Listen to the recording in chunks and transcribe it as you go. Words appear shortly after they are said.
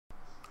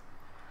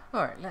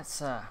Alright,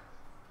 let's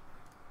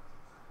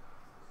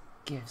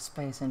give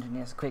Space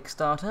Engineers a quick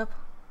startup.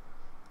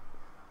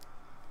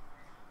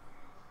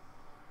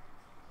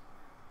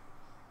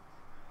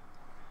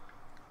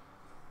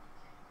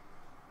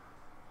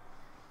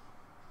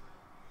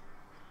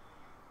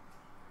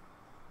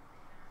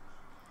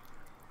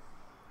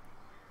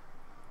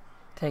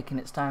 Taking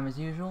its time as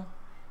usual.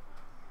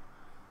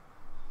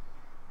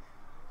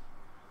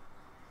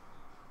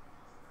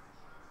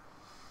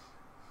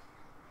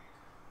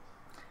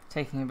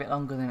 Taking a bit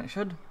longer than it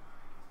should. I'm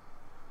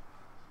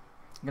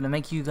going to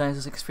make you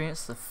guys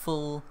experience the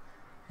full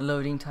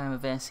loading time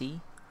of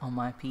SE on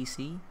my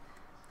PC,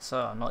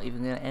 so I'm not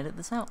even going to edit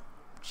this out,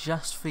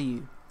 just for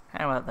you.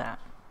 How about that?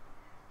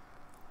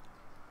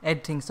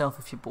 Editing stuff,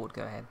 if you're bored,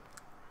 go ahead.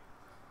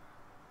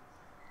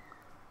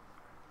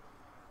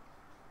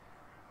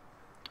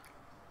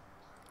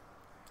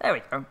 There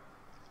we go.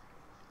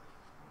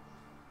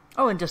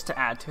 Oh, and just to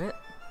add to it,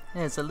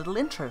 there's a little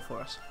intro for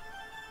us.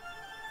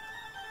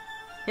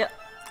 Yep,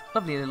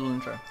 lovely little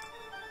intro.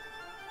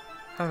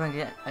 How do I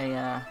get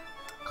a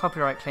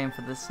copyright claim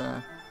for this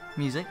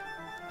music?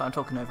 But I'm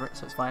talking over it,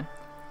 so it's fine.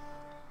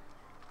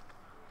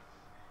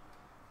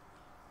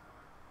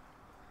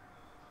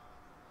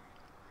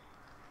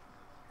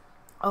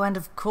 Oh, and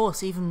of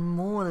course, even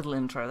more little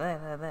intro.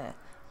 There.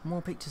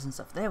 More pictures and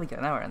stuff. There we go,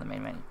 now we're in the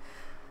main menu.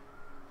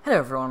 Hello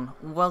everyone,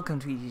 welcome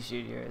to ET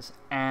Studios,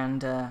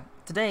 and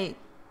today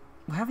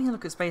we're having a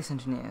look at Space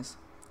Engineers,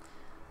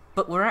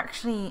 but we're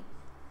actually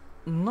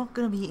not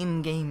going to be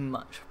in-game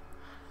much.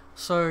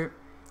 So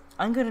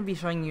I'm going to be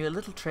showing you a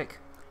little trick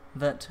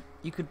that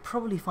you could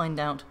probably find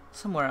out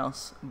somewhere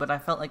else, but I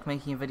felt like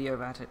making a video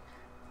about it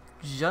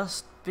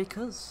just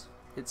because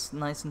it's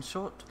nice and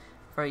short,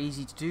 very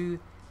easy to do,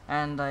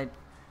 and I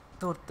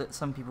thought that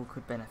some people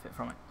could benefit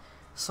from it.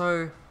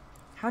 So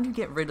how do you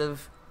get rid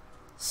of,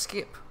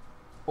 skip,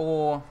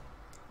 or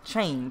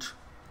change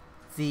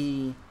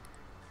the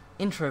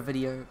intro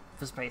video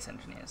for Space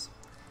Engineers?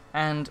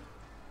 And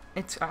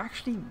it's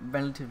actually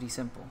relatively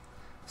simple.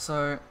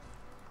 So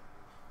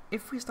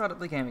if we start up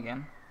the game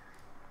again,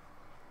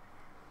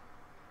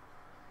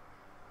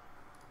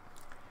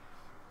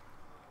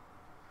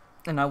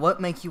 and I won't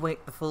make you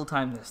wait the full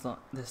time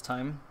this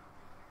time.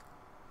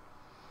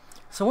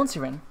 So once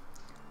you're in,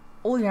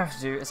 all you have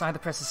to do is either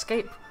press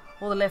escape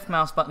or the left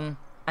mouse button,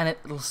 and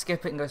it'll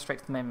skip it and go straight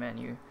to the main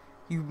menu.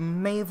 You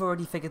may have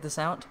already figured this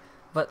out,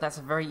 but that's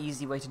a very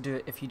easy way to do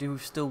it if you do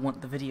still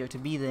want the video to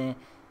be there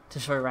to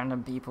show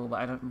random people, but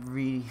I don't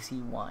really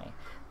see why.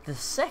 The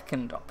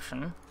second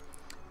option,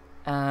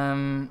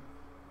 I'll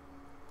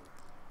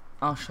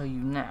show you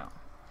now.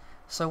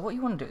 So what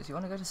you want to do is you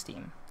want to go to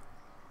Steam,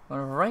 you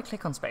want to right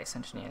click on Space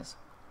Engineers,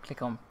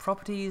 click on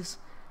Properties,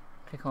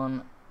 click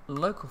on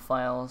Local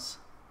Files,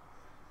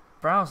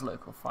 Browse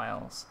Local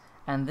Files,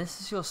 and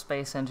this is your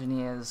Space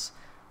Engineers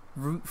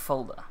root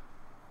folder.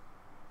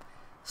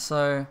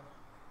 So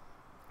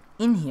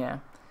in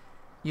here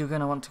you're going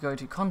to want to go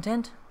to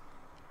Content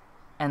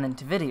and then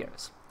to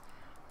Videos.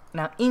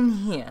 Now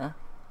in here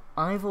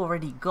I've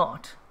already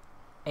got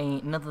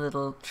another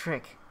little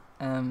trick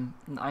I'm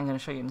going to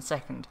show you in a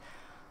second,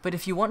 but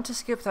if you want to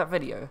skip that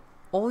video,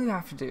 all you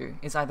have to do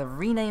is either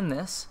rename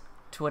this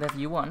to whatever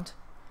you want.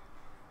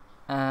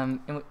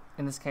 In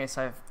this case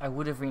I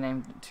would have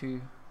renamed it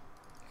to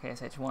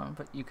KSH1,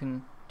 but you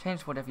can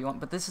change to whatever you want,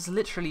 but this is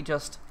literally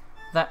just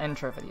that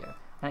intro video.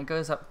 And it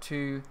goes up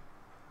to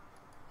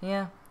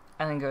here,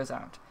 and then goes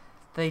out.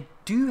 They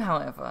do,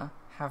 however,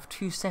 have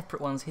two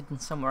separate ones hidden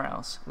somewhere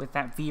else, with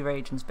that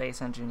V-Rage and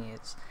Space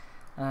Engineers,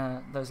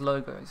 those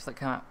logos that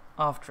come out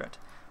after it.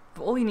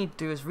 But all you need to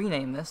do is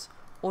rename this,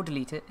 or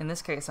delete it. In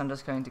this case, I'm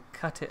just going to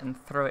cut it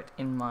and throw it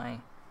in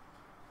my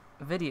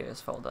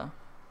videos folder.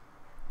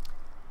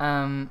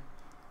 And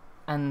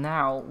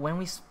now, when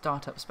we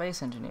start up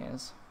Space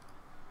Engineers,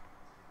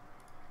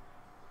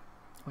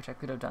 which I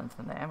could have done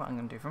from there, but I'm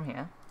going to do from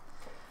here,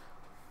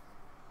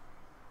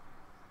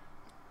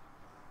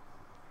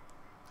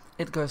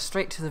 it goes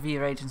straight to the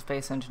V-Rage and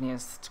Space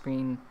Engineers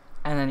screen,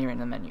 and then you're in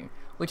the menu,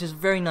 which is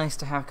very nice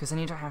to have, because then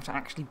you don't have to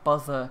actually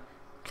bother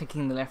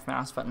clicking the left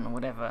mouse button or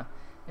whatever,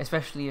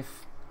 especially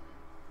if,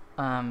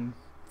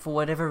 for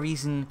whatever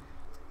reason,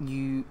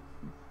 you,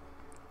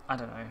 I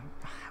don't know,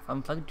 have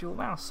unplugged your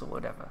mouse or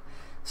whatever.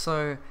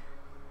 So,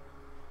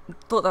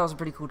 thought that was a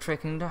pretty cool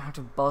trick, and you don't have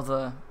to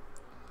bother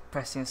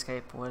pressing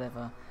escape or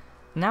whatever.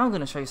 Now I'm going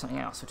to show you something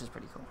else, which is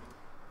pretty cool.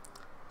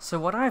 So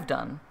what I've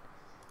done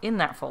in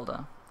that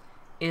folder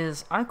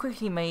is I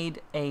quickly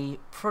made a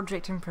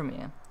project in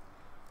Premiere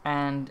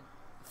and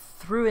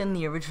threw in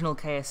the original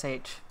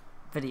KSH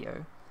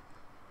video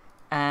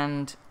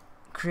and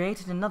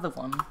created another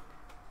one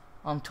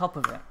on top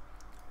of it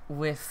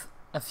with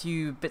a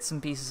few bits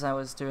and pieces I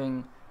was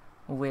doing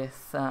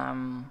with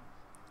the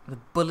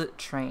bullet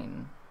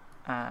train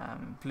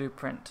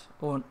blueprint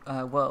or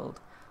world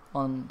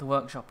on the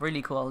workshop.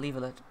 Really cool. I'll leave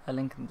a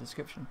link in the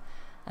description.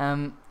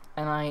 And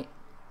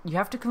you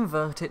have to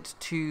convert it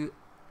to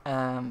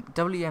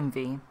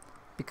WMV,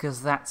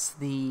 because that's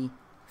the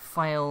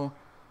file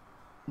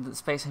that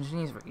Space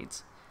Engineers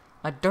reads.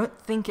 I don't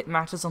think it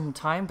matters on the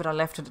time, but I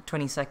left it at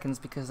 20 seconds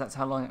because that's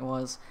how long it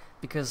was,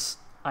 because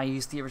I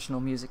used the original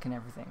music and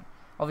everything.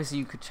 Obviously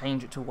you could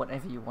change it to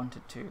whatever you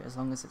wanted to, as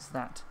long as it's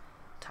that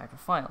type of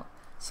file.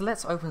 So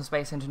let's open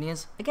Space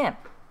Engineers again.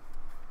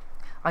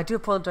 I do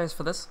apologize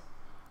for this.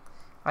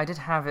 I did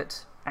have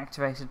it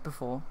activated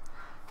before,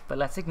 but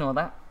let's ignore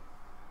that.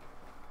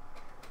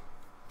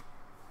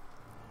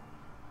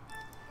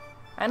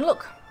 And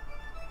look!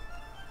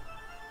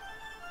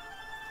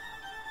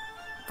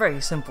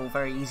 Very simple,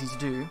 very easy to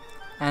do,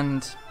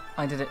 and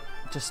I did it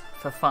just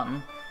for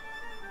fun.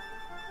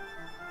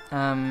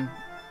 And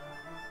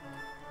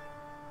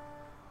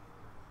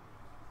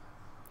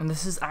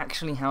this is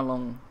actually how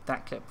long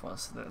that clip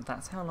was.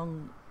 That's how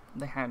long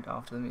they had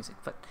after the music.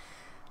 But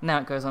now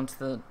it goes on to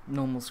the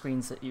normal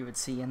screens that you would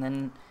see, and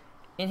then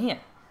in here,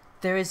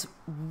 there is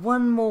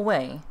one more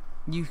way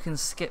you can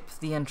skip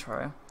the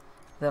intro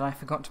that I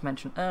forgot to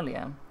mention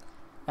earlier.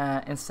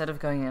 Instead of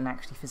going and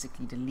actually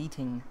physically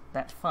deleting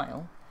that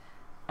file,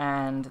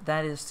 and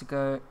that is to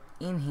go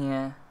in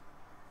here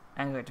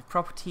and go to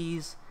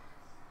Properties,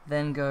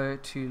 then go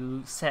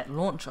to Set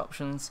Launch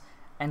Options,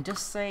 and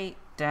just say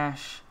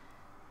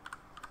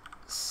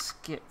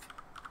 -skip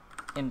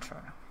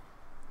intro.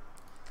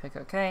 Click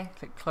OK,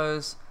 click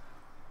Close,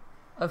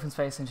 open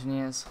Space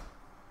Engineers,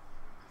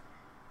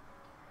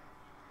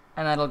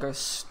 and that'll go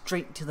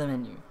straight to the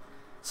menu.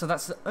 So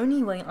that's the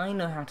only way I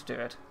know how to do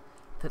it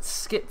that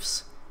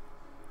skips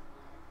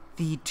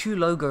the two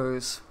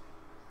logos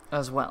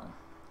as well.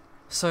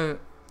 So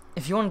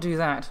if you want to do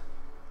that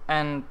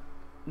and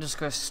just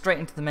go straight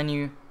into the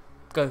menu,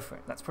 go for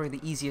it. That's probably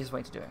the easiest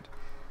way to do it.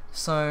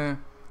 So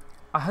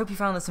I hope you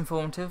found this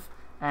informative,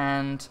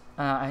 and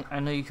I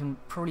know you can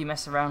probably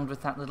mess around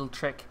with that little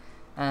trick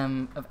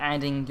of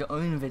adding your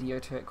own video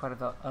to it quite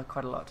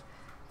a lot.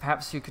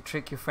 Perhaps you could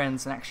trick your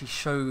friends and actually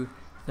show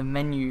the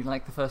menu,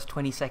 like the first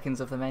 20 seconds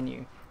of the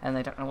menu, and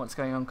they don't know what's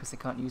going on because they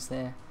can't use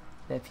their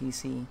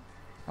PC.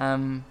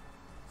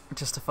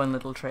 Just a fun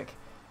little trick.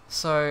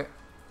 So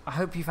I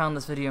hope you found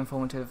this video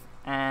informative,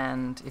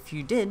 and if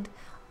you did,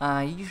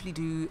 I usually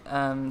do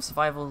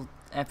survival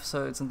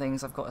episodes and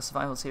things. I've got a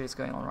survival series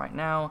going on right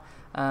now.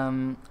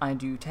 I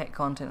do tech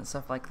content and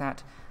stuff like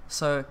that.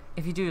 So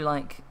if you do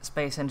like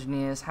Space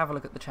Engineers, have a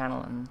look at the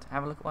channel and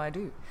have a look at what I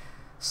do.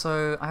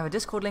 So I have a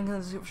Discord link in the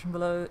description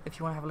below if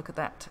you want to have a look at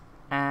that,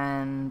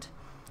 and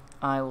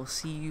I will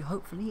see you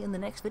hopefully in the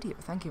next video.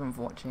 Thank you everyone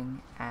for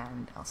watching,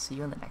 and I'll see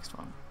you in the next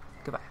one.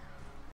 Goodbye.